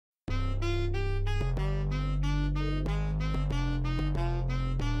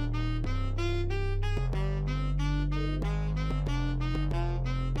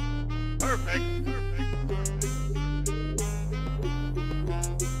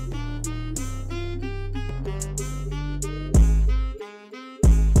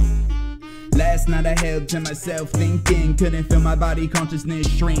last night I held to myself thinking, couldn't feel my body consciousness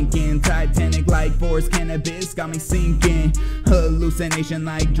shrinking. Titanic like force cannabis got me sinking. Hallucination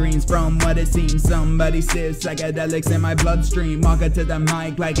like dreams from what it seems. Somebody sips psychedelics in my bloodstream. Walk up to the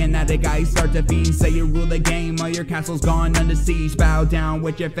mic like an addict, I start to fiend. Say you rule the game, all your castle's gone under siege. Bow down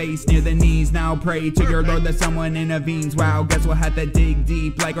with your face near the knees. Now pray to your lord that someone intervenes. Wow, guess we'll have to dig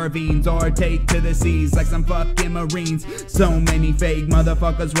deep like ravines, or take to the seas like some fucking marines. So many fake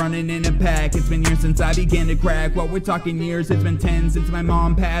motherfuckers running in a pack. It's been years since I began to crack. Well, we're talking years, it's been 10 since my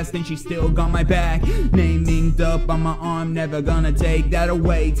mom passed, and she still got my back. Name inked up on my arm, never gonna take that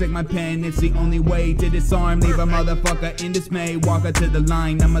away. Take my pen, it's the only way to disarm. Leave a motherfucker in dismay. Walk up to the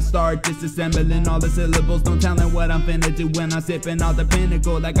line, I'ma start disassembling all the syllables. No telling what I'm finna do when I'm sipping all the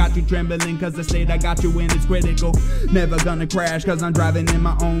pinnacle. I got you trembling cause the state I got you in is critical. Never gonna crash cause I'm driving in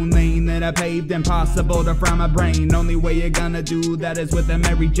my own lane that I paved. Impossible to fry my brain. Only way you're gonna do that is with a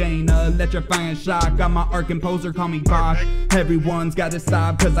Mary Jane. Electrifying shock, I'm my arc composer, call me Bach. Everyone's gotta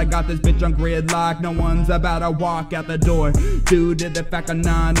stop cause I got this bitch on gridlock. No one's about to walk out the door due to the fact I'm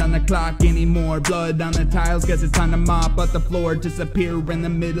not on the clock anymore. Blood on the tiles, guess it's time to mop up the floor. Disappear in the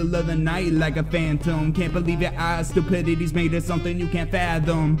middle of the night like a phantom. Can't believe your eyes, stupidity's made of something you can't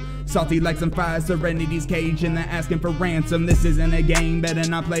fathom. Salty like some fire, serenity's cage, and they're asking for ransom. This isn't a game, better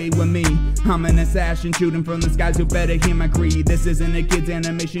not play with me. I'm an assassin shooting from the skies, you better hear my creed. This isn't a kid's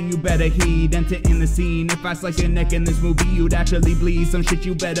animation, you better heed. Enter in the scene, if I slice your neck in this movie, you'd actually bleed. Some shit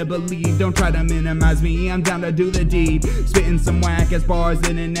you better believe, don't try to minimize me, I'm down to do the deed. Spitting some whack as bars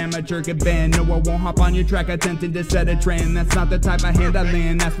that an amateur could bend. No, I won't hop on your track attempting to set a trend. That's not the type of hand I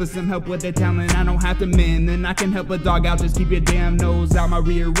lend. Ask for some help with the talent, I don't have to mend. And I can help a dog out, just keep your damn nose out my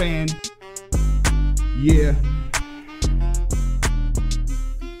rear end. Yeah.